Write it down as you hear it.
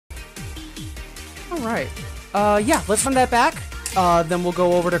Alright. Yeah, let's run that back. Then we'll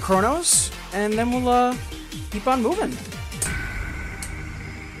go over to Chronos, and then we'll, keep on moving.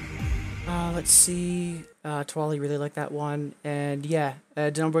 Let's see. Twali really liked that one. And yeah,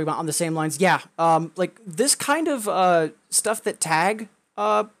 Dunbury on the same lines. Yeah, like, this kind of, stuff that Tag,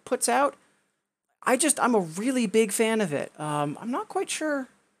 puts out, I'm a really big fan of it. I'm not quite sure,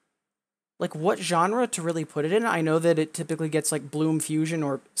 like, what genre to really put it in. I know that it typically gets, like, Bloom Fusion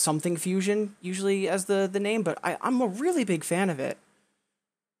or something Fusion, usually as the name, but I'm a really big fan of it.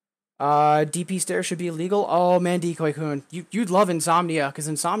 DP Stare should be illegal. Oh, man, Decoy-kun. You'd love Insomnia, because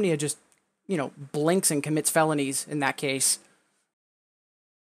Insomnia just, you know, blinks and commits felonies in that case.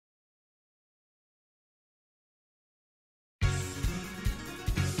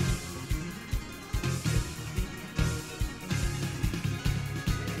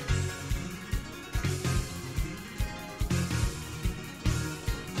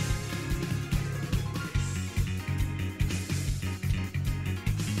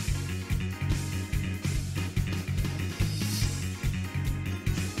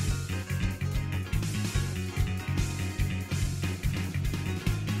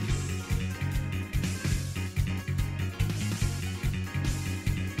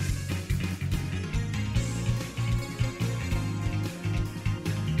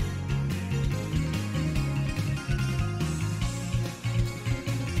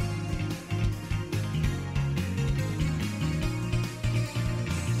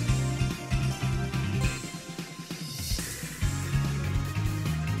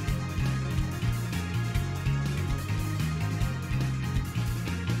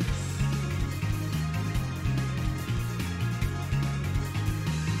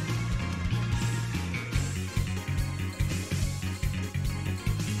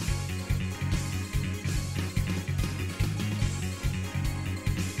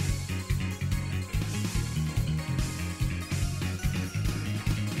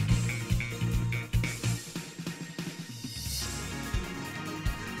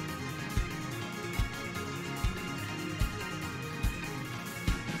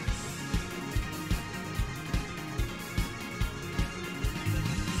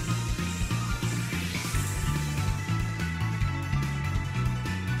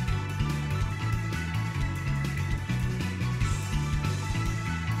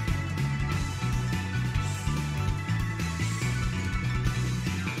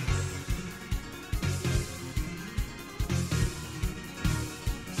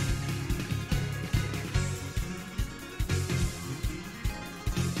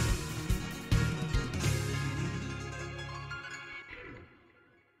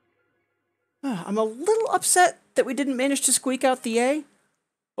 I'm a little upset that we didn't manage to squeak out the A,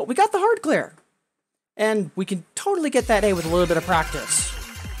 but we got the hard clear. And we can totally get that A with a little bit of practice.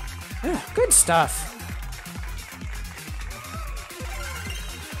 Yeah, good stuff.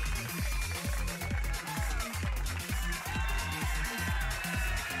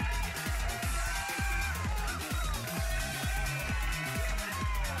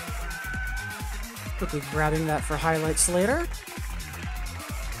 Quickly grabbing that for highlights later.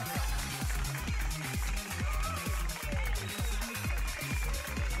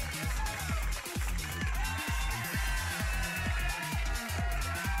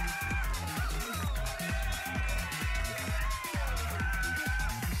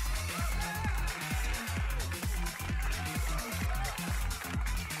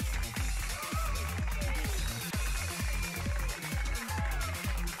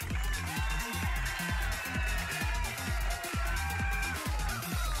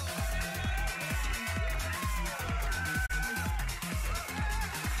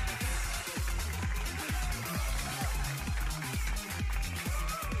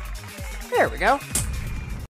 There we go.